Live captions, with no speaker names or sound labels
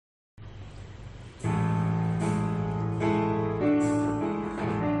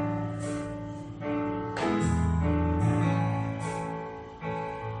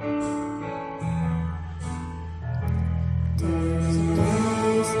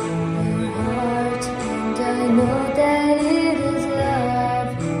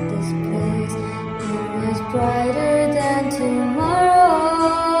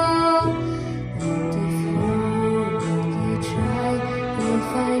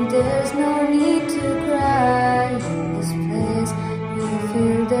there's no need to cry. In this place, you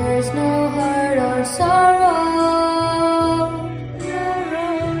feel there's no hurt or sorrow.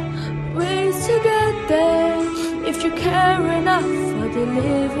 Ways to get there. If you care enough for the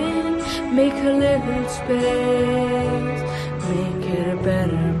living, make a little space, make it a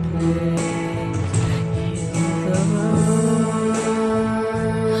better place. Heal the world,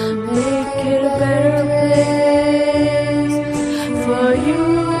 make it a better place for you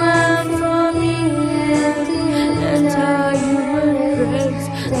and for me and our human race.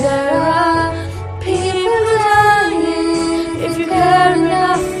 There are people dying. If you care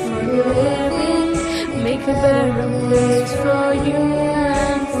enough for the living, make a better place for you.